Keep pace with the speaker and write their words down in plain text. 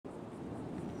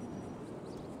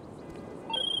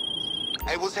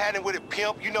Hey, what's happening with it,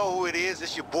 pimp? You know who it is.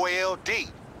 It's your boy LD.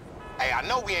 Hey, I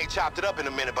know we ain't chopped it up in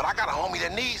a minute, but I got a homie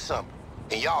that needs something.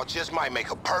 And y'all just might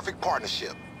make a perfect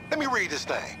partnership. Let me read this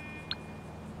thing.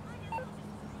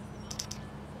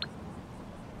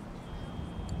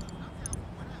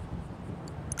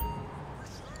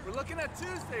 We're looking at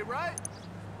Tuesday, right?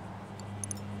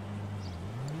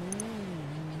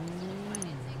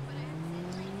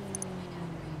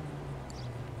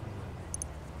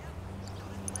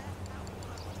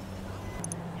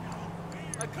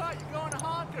 I caught you going to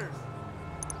Honkers.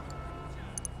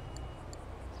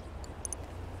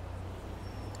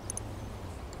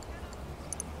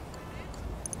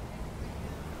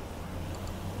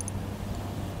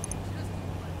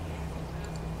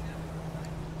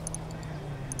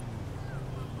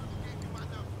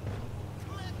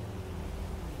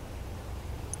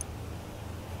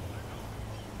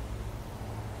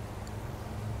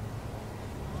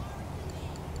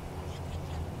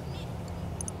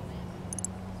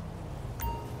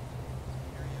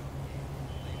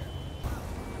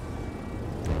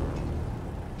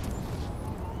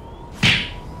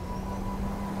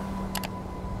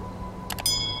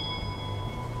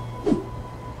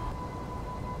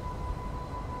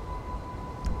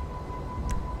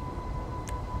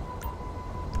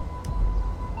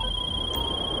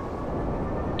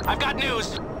 I've got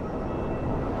news.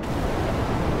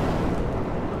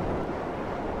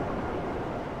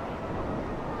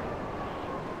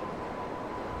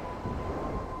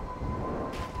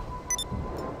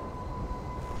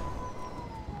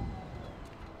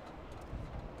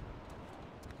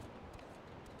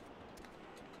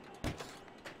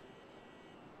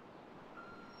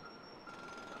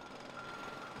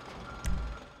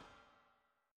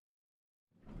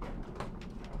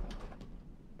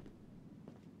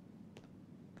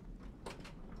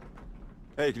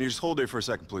 Hey, can you just hold there for a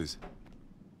second, please?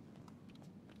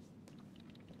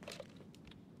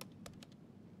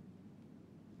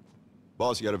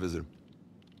 Boss, you gotta visit him.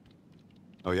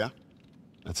 Oh, yeah?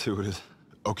 That's who it is.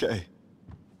 Okay.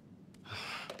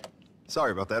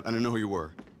 Sorry about that. I didn't know who you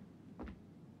were.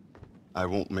 I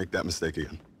won't make that mistake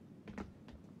again.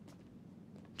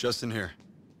 Justin here.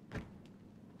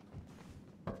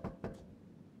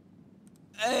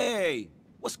 Hey,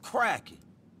 what's cracking?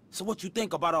 So what you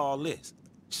think about all this?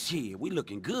 Shit, we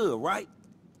looking good, right?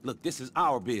 Look, this is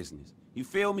our business. You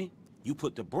feel me? You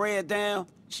put the bread down,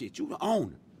 shit, you the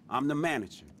owner. I'm the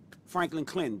manager. Franklin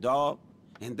Clinton, dawg.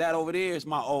 And that over there is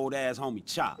my old-ass homie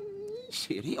Chop.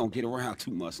 Shit, he don't get around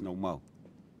too much no more.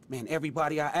 Man,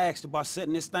 everybody I asked about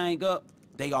setting this thing up,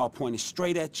 they all pointed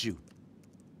straight at you.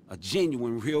 A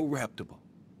genuine, real reputable.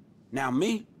 Now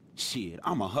me? Shit,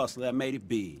 I'm a hustler that made it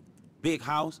big. Big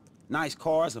house, nice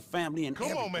cars, a family, and Come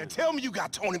everything. on, man. Tell me you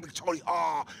got Tony McTony.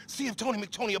 See if Tony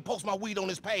McTony will post my weed on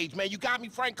his page, man. You got me,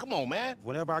 Frank? Come on, man.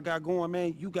 Whatever I got going,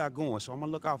 man, you got going, so I'm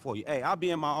gonna look out for you. Hey, I'll be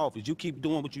in my office. You keep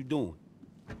doing what you're doing.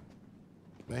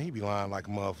 Man, he be lying like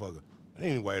a motherfucker. But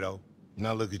anyway, though,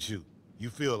 now look at you. You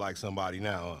feel like somebody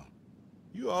now, huh?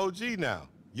 You a OG now.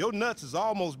 Your nuts is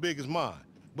almost big as mine,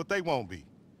 but they won't be.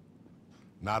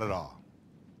 Not at all.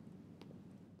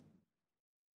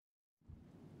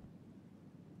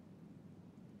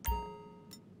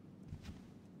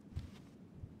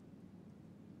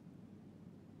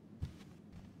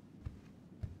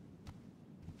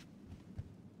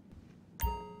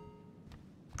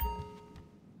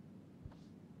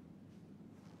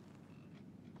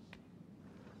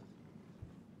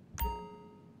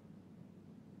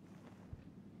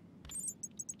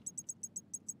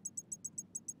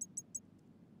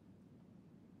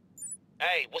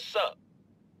 Hey, what's up?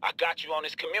 I got you on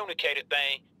this communicator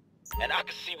thing, and I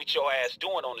can see what your ass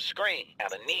doing on the screen.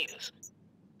 Out of need us.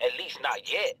 At least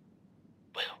not yet.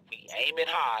 But we aiming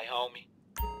high, homie.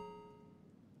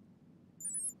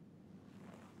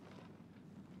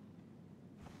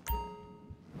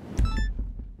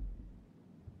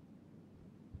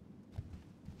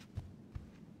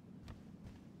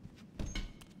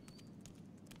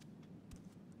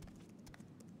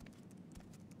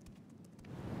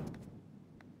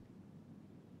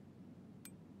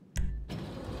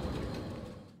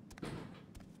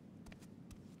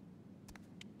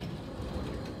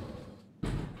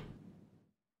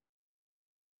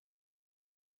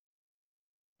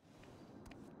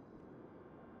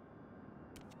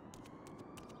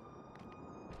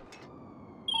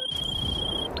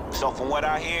 So from what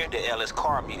I hear, the Ellis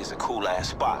car meet is a cool-ass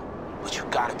spot. But you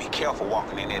gotta be careful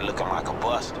walking in there looking like a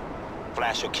buster.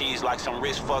 Flash your keys like some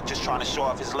rich fuck just trying to show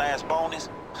off his last bonus?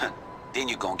 Then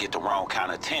you're gonna get the wrong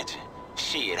kind of attention.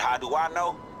 Shit, how do I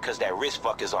know? Cause that rich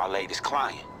fuck is our latest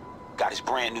client. Got his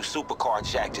brand new supercar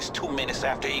jacked just 2 minutes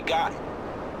after he got it.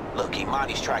 Look,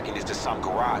 Imani's tracking this to some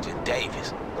garage in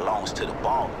Davis. Belongs to the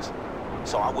Ballers.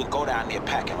 So I would go down there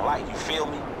packing light, you feel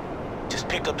me? Just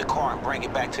pick up the car and bring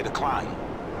it back to the client.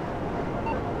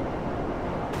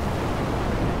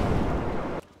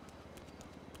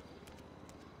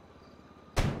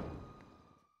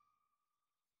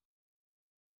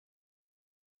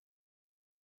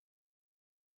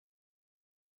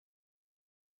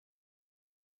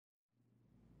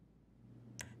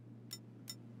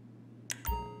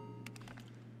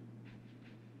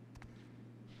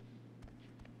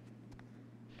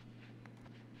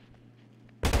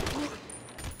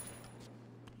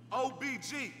 OBG,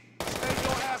 stay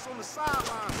your ass on the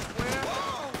sidelines, square.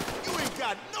 You ain't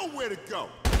got nowhere to go.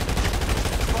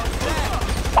 Fuck that.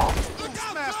 Look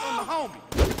smash on the homie.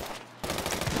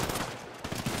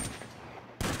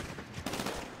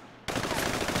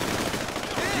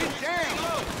 Get down.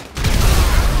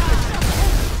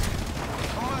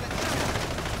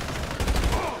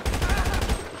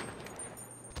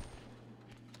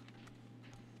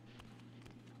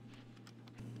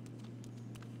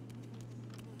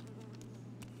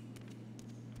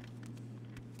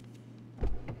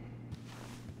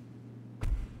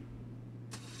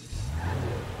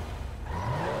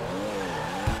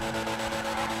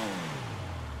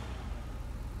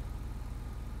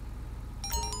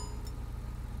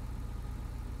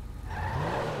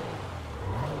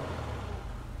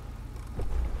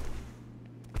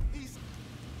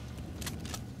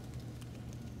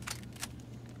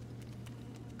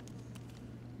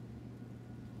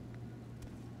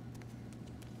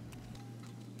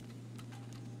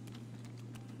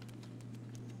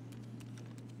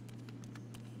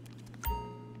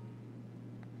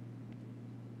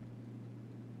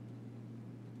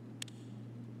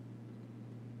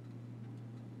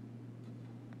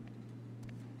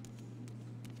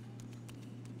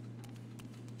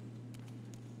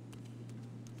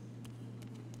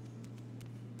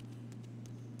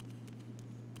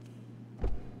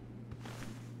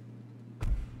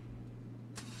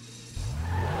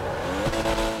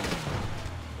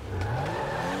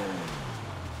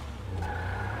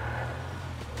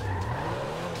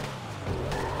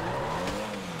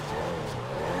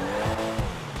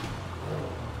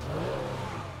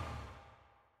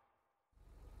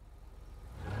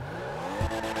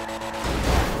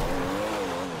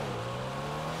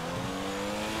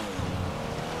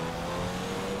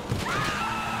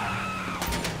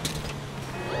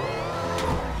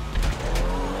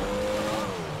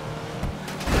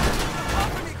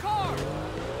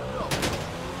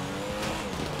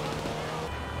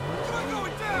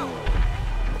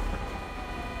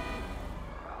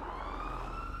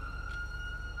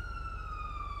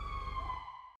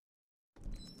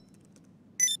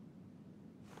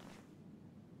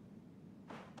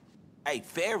 Hey,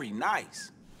 very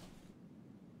nice.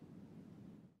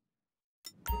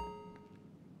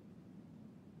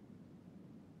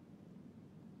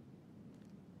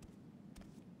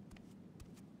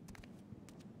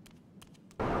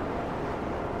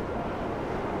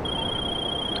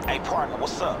 Hey, partner,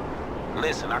 what's up?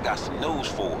 Listen, I got some news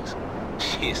for us.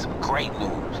 Shit, some great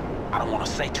news. I don't want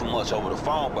to say too much over the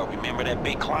phone, but remember that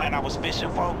big client I was fishing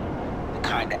for? The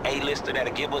kind of A-lister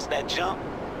that'll give us that jump?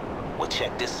 Well,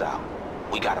 check this out.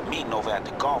 We got a meeting over at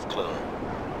the golf club.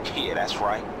 Yeah, that's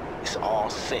right. It's all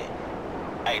set.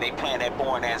 Hey, they playing that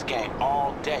boring-ass game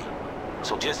all day.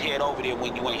 So just head over there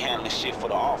when you ain't handling shit for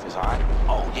the office, all right?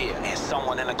 Oh, yeah, and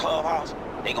someone in the clubhouse,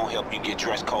 they gonna help you get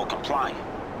dress code compliant.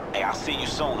 Hey, I'll see you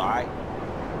soon, all right?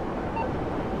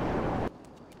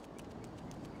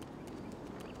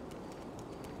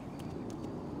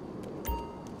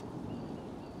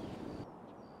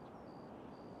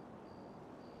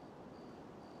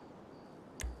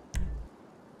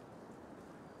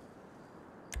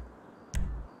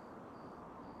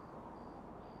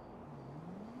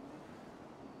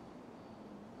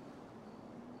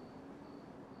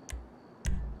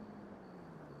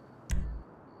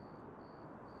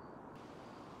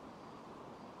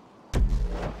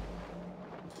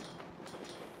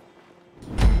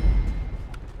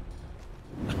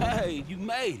 Hey, you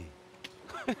made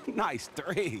it. Nice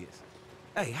threads.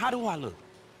 Hey, how do I look?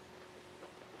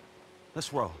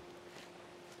 Let's roll.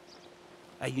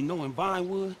 Hey, you know in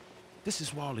Vinewood, this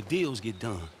is where all the deals get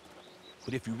done.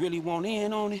 But if you really want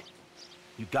in on it,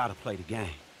 you gotta play the game.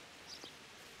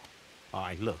 All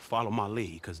right, look, follow my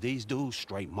lead, because these dudes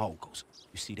straight moguls.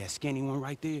 You see that skinny one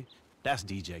right there? That's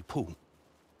DJ Pooh.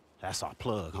 That's our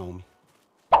plug, homie.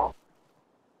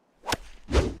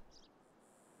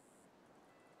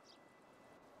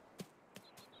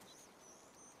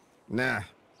 Nah,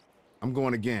 I'm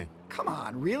going again. Come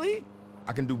on, really?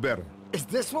 I can do better. Is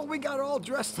this what we got all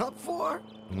dressed up for?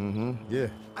 Mm-hmm, yeah.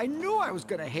 I knew I was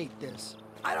gonna hate this.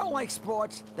 I don't like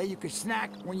sports that you can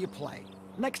snack when you play.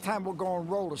 Next time we're going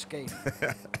roller skating.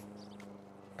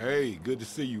 Hey, good to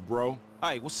see you, bro.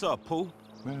 Hey, what's up, Pooh?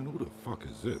 Man, who the fuck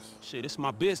is this? Shit, it's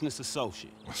my business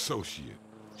associate. Associate.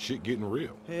 Shit getting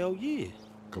real. Hell yeah.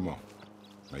 Come on.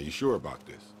 Now, you sure about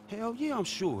this? Hell yeah, I'm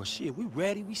sure. Shit, we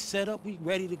ready, we set up, we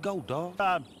ready to go,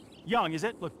 dawg. Young, is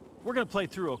it? Look, we're gonna play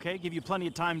through, okay? Give you plenty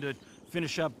of time to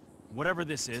finish up whatever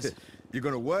this is. You're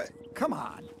gonna what? Come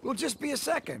on, we'll just be a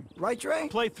second, right, Dre?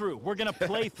 Play through. We're gonna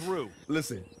play through.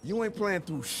 Listen, you ain't playing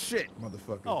through shit,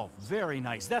 motherfucker. Oh, very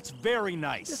nice. That's very This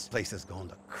nice. place is going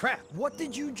to crap. What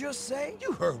did you just say?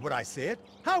 You heard what I said.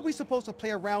 How are we supposed to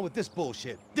play around with this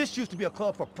bullshit? This used to be a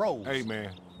club for pros. Hey,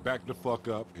 man, back the fuck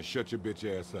up and shut your bitch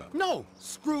ass up. No,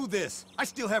 screw this. I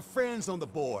still have friends on the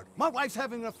board. My wife's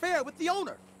having an affair with the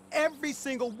owner. Every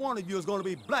single one of you is going to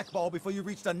be blackballed before you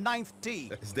reach the 9th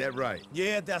tee. Is that right?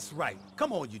 Yeah, that's right.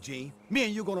 Come on, Eugene. Me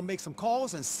and you are going to make some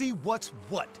calls and see what's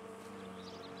what.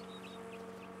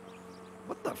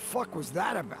 What the fuck was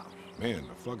that about? Man,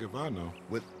 the fuck if I know.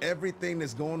 With everything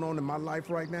that's going on in my life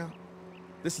right now,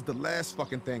 this is the last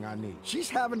fucking thing I need. She's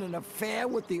having an affair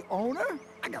with the owner?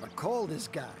 I gotta call this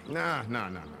guy. Nah.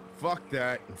 Fuck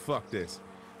that and fuck this.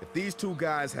 If these two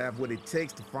guys have what it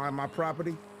takes to find my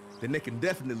property, then they can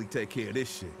definitely take care of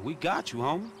this shit. We got you,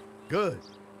 homie. Good.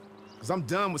 Because I'm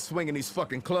done with swinging these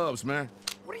fucking clubs, man.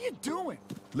 What are you doing?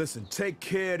 Listen, take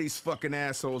care of these fucking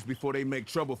assholes before they make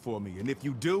trouble for me. And if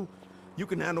you do, you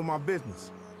can handle my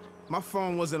business. My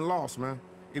phone wasn't lost, man.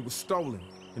 It was stolen.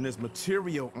 And there's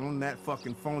material on that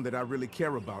fucking phone that I really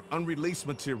care about. Unreleased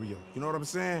material. You know what I'm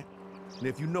saying? And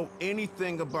if you know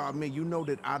anything about me, you know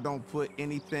that I don't put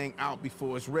anything out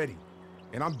before it's ready.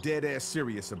 And I'm dead ass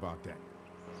serious about that.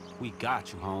 We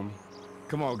got you, homie.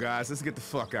 Come on, guys, let's get the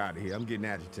fuck out of here. I'm getting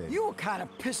agitated. You were kind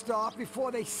of pissed off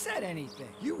before they said anything.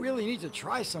 You really need to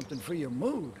try something for your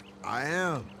mood. I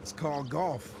am. It's called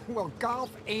golf. Well,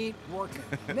 golf ain't working.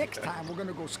 Next time, we're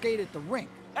gonna go skate at the rink.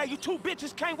 Hey, you two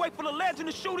bitches can't wait for the legend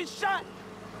to shoot his shot?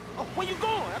 Oh, where you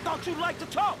going? I thought you'd like to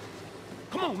talk.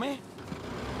 Come on, man.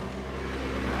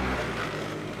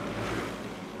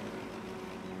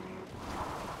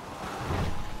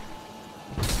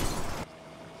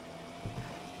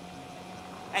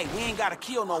 Hey, we ain't gotta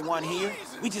kill no one here.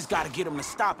 We just gotta get them to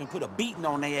stop and put a beating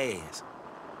on their ass.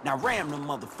 Now ram them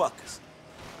motherfuckers.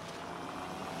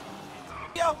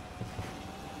 Yo.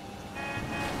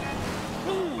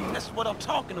 That's what I'm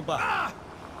talking about. Ah!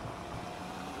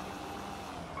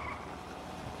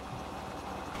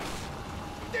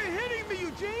 They're hitting me,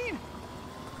 Eugene!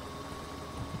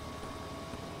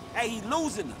 Hey, he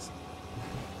losing us.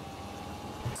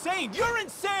 Insane! You're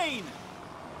insane!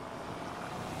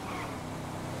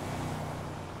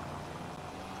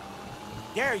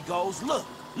 There he goes. Look,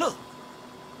 look.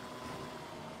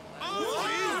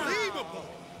 Unbelievable!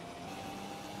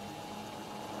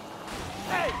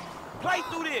 Hey, play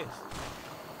through this.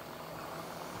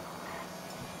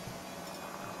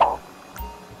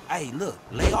 Hey, look,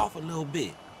 lay off a little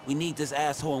bit. We need this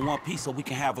asshole in one piece so we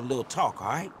can have a little talk, all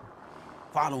right?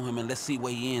 Follow him and let's see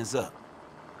where he ends up.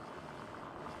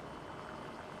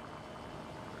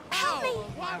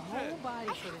 My whole body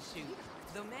for the shoot.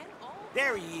 The men all...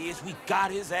 There he is. We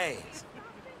got his ass.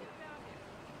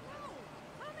 No,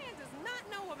 my man does not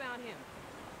know about him.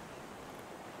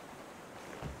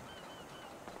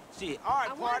 Shit, all right,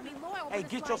 I wanna partner. be loyal, but Hey,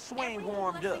 it's get your like swing every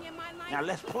warmed little up. thing in my life, Now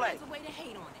let's he play. finds a way to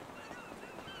hate on it.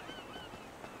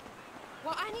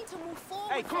 Well, I need to move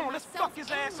forward. Hey, come for on, let's myself fuck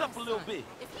his and ass up a my little son. bit.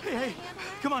 If he Hey, can't hey, handle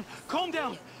that, come on, calm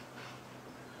down.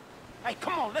 Hey,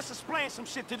 come on, let's explain some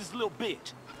shit to this little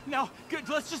bitch. Now, good,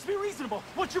 let's just be reasonable.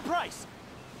 What's your price?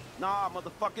 Nah,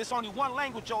 motherfucker, it's only one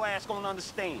language your ass gonna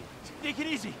understand. Take it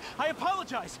easy. I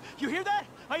apologize. You hear that?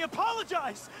 I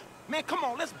apologize. Man, come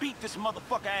on, let's beat this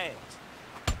motherfucker ass.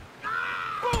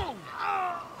 Boom!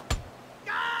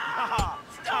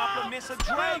 Compliments of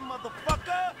Dre,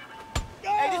 motherfucker!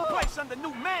 Hey, this place under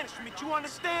new management, you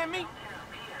understand me?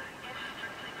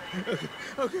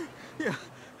 Okay, yeah.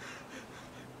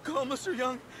 Call Mr.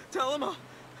 Young. Tell him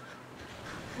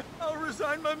I'll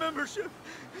resign my membership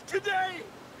today.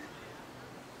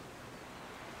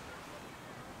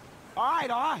 All right,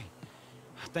 all right.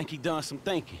 I think he done some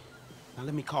thinking. Now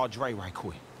let me call Dre right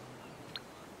quick.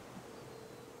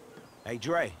 Hey,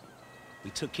 Dre, we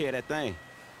took care of that thing.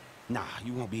 Nah,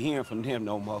 you won't be hearing from him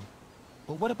no more.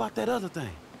 But what about that other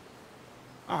thing?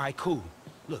 All right, cool.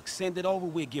 Look, send it over,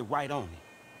 we'll get right on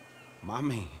it. My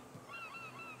man.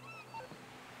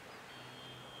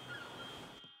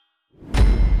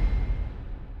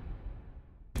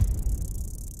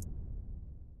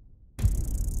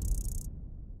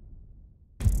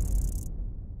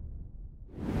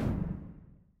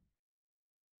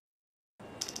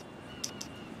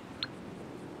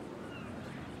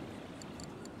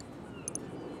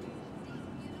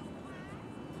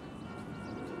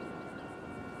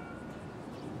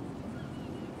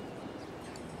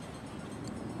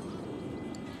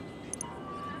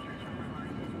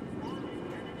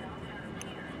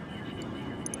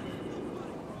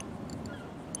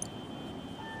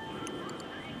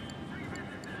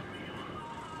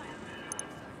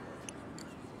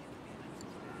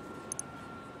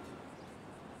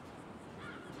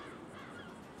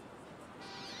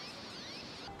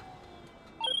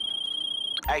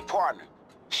 Hey, partner.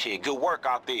 Shit, good work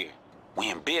out there. We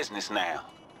in business now.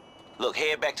 Look,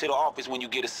 head back to the office when you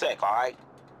get a sec, all right?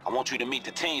 I want you to meet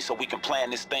the team so we can plan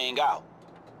this thing out.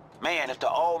 Man, if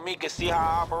the old me could see how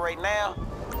I operate now,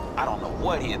 I don't know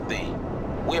what he'd think.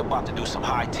 We're about to do some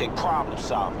high-tech problem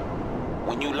solving.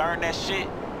 When you learn that shit,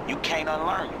 you can't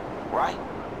unlearn it, right?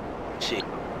 Shit.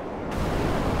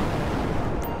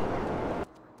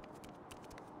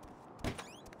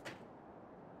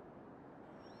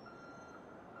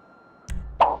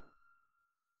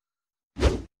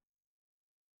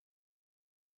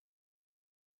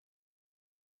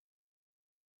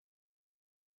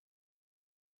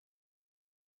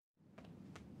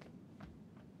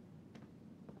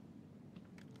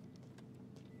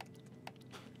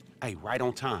 Hey, right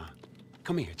on time.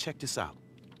 Come here, check this out.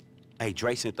 Hey,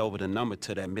 Dre sent over the number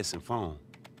to that missing phone.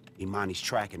 Imani's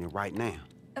tracking it right now.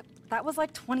 That was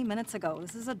like 20 minutes ago.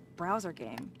 This is a browser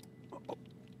game.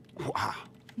 Wow.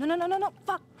 No,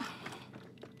 fuck.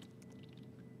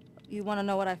 You want to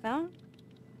know what I found?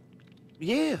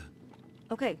 Yeah.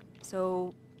 Okay,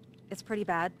 so it's pretty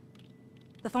bad.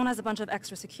 The phone has a bunch of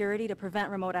extra security to prevent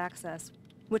remote access,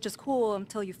 which is cool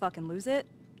until you fucking lose it.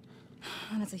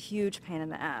 And it's a huge pain in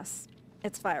the ass.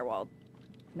 It's firewalled.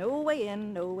 No way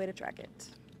in, no way to track it.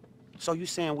 So you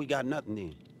saying we got nothing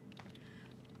then?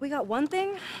 We got one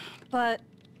thing, but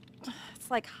it's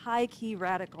like high-key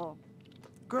radical.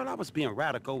 Girl, I was being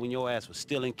radical when your ass was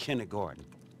still in kindergarten.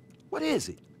 What is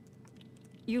it?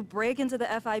 You break into the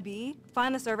FIB,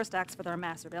 find the server stacks for their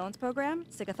mass surveillance program,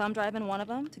 stick a thumb drive in one of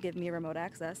them to give me remote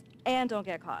access, and don't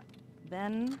get caught.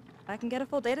 Then I can get a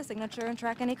full data signature and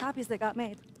track any copies that got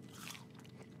made.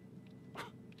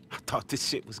 I thought this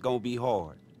shit was gonna be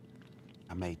hard.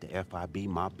 I made the FIB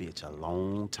my bitch a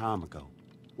long time ago.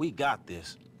 We got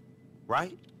this,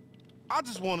 right? I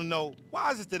just want to know,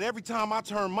 why is it that every time I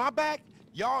turn my back,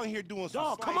 y'all in here doing some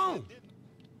Dawg, come on.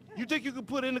 You think you could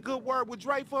put in a good word with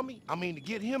Dre for me? I mean, to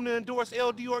get him to endorse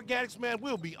LD Organics, man,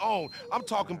 we'll be on. I'm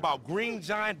talking about Green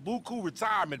Giant Buku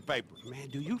retirement paper. Man,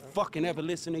 do you fucking ever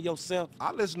listen to yourself?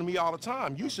 I listen to me all the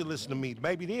time. You should listen to me.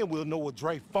 Maybe then we'll know what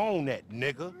Dre phone at,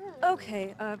 nigga.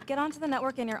 Okay, get onto the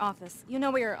network in your office. You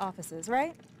know where your office is,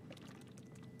 right?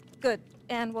 Good,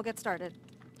 and we'll get started.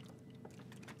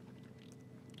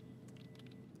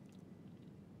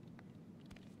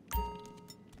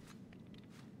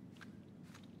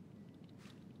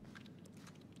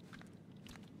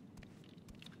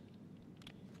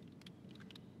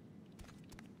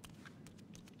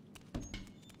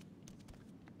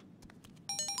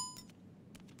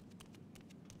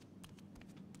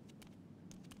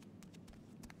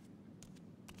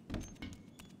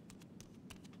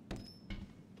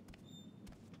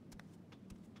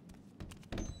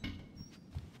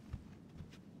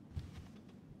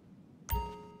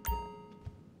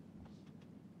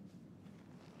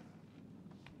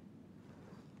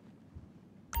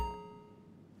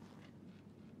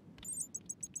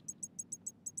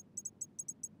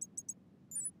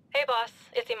 Hey boss,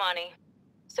 it's Imani.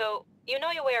 So, you know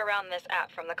your way around this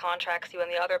app from the contracts you and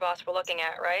the other boss were looking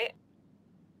at, right?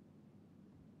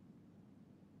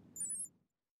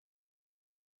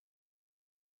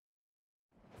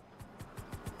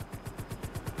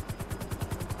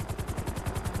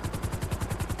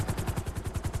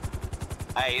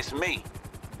 Hey, it's me.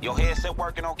 Your headset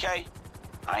working okay?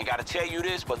 I ain't gotta tell you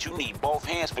this, but you need both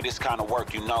hands for this kind of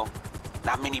work, you know?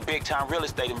 Not many big-time real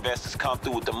estate investors come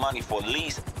through with the money for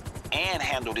lease and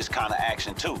handle this kind of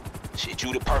action, too. Shit,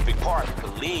 you the perfect partner,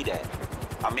 believe that.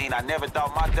 I mean, I never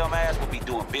thought my dumb ass would be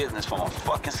doing business from a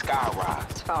fucking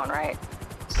skyrise. Phone, right?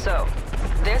 So,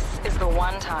 this is the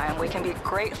one time we can be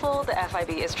grateful the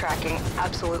FIB is tracking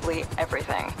absolutely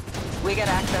everything. We get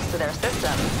access to their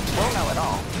system, we'll know it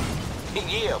all.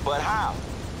 Yeah, but how?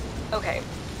 Okay,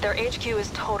 their HQ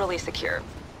is totally secure.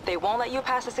 They won't let you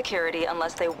pass the security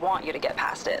unless they want you to get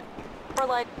past it. For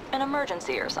like, an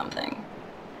emergency or something.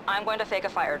 I'm going to fake a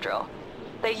fire drill.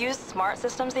 They use smart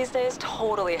systems these days,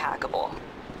 totally hackable.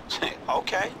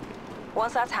 Okay.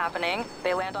 Once that's happening,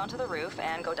 they land onto the roof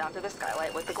and go down through the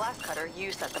skylight with the glass cutter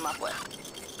you set them up with.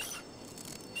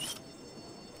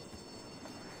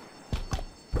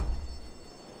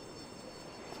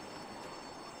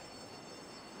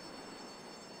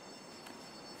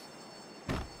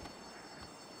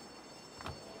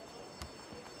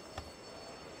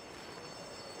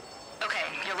 Okay,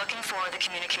 you're looking for the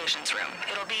communications room.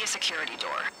 It'll be a security door.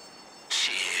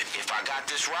 Shit, if I got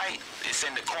this right, it's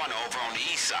in the corner over on the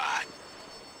east side.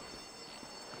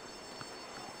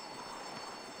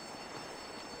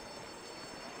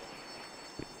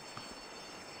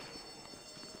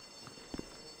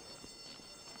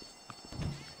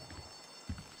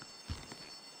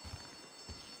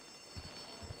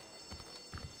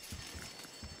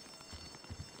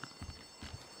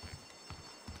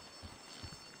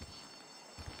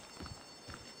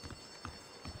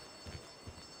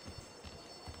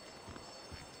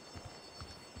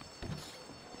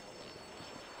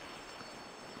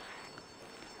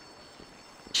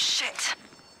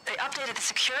 updated the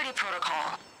security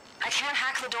protocol. I can't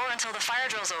hack the door until the fire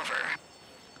drill's over.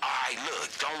 All right, look,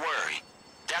 don't worry.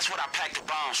 That's what I packed the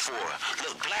bombs for.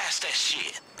 Look, blast that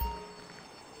shit.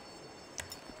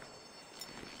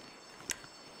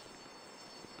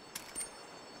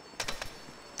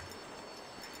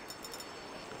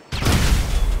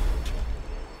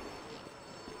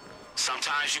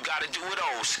 Sometimes you gotta do it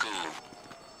old school.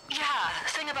 Yeah, the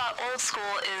thing about old school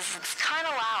is it's kind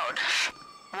of loud.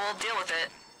 We'll deal with it.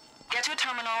 Get to a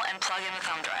terminal and plug in the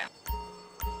thumb drive.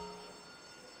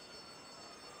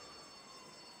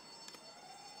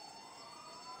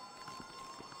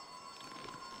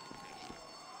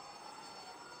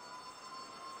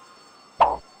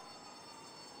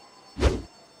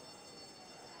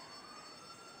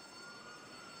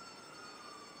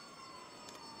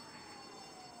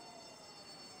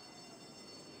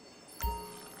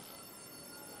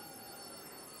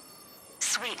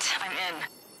 Sweet, I'm in.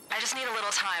 I just need a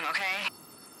little time, okay?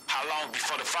 How long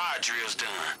before the fire drill's done?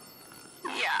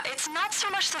 Yeah, it's not so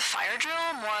much the fire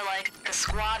drill, more like a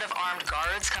squad of armed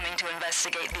guards coming to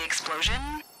investigate the explosion.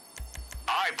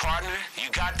 All right, partner, you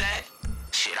got that?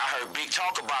 Shit, I heard big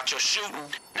talk about your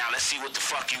shooting. Now let's see what the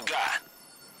fuck you got.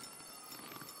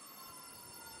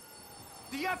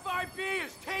 The FIB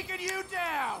is taking you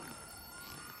down!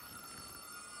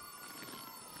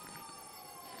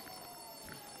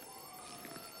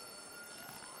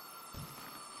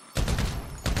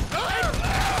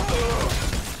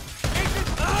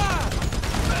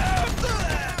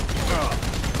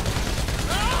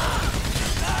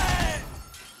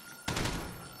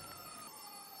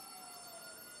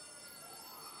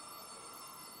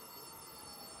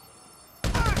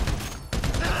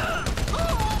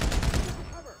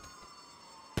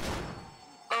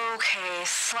 Okay,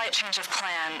 slight change of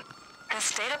plan.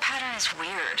 This data pattern is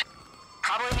weird.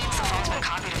 Probably means the phone's been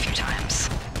copied a few times.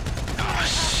 Oh,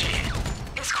 shit.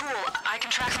 It's cool, I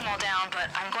can track them all down, but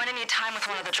I'm going to need time with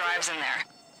one of the drives in there.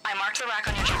 I marked the rack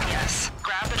on your GPS.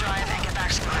 Grab the drive and get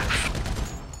back to the roof.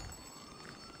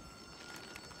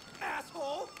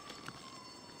 Asshole!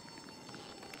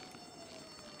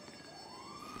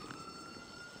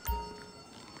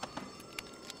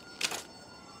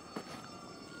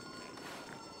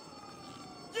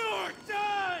 You're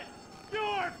done!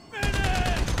 You're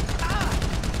finished! Ah!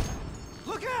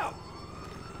 Look out!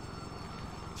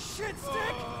 Shit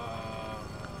stick!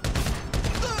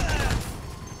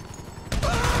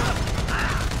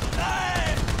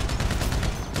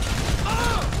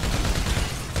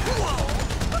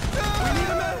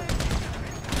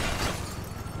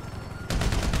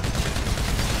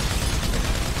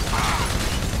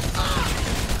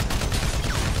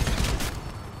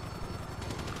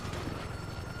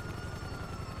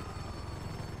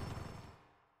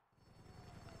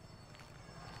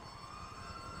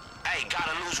 Hey,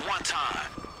 gotta lose one time.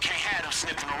 Can't have them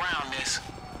sniffing around this.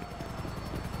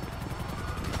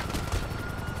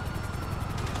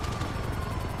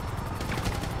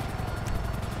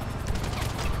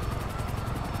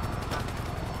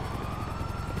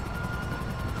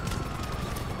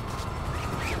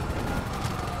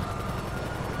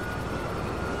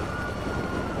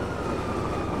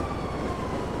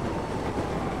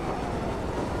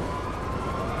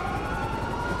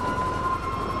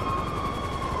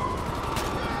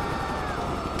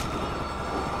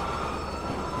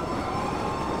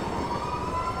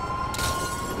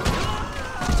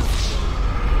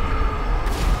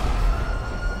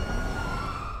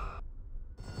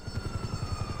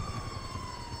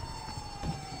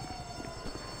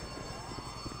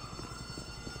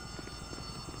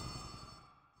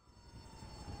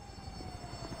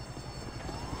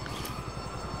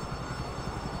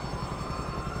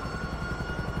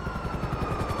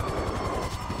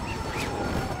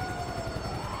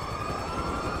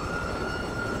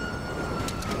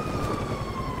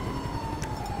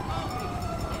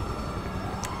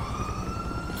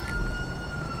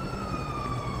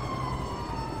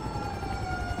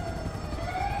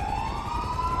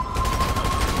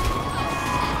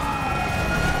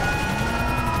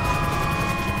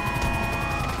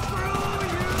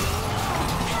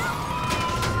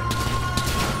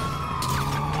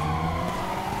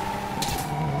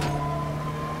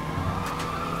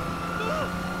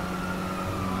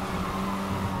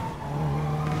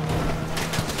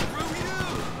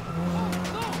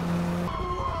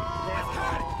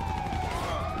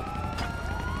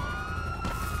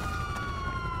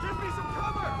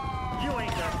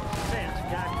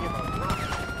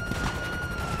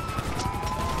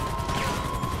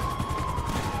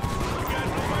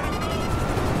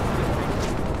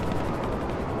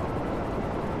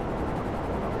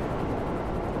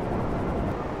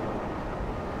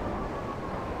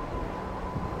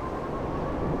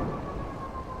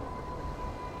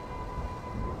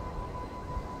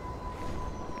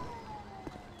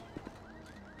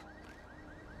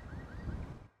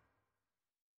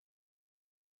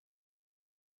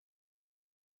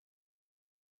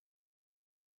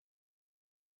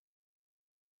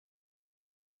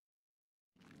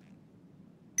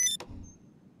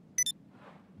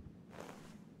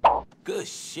 Good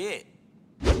shit.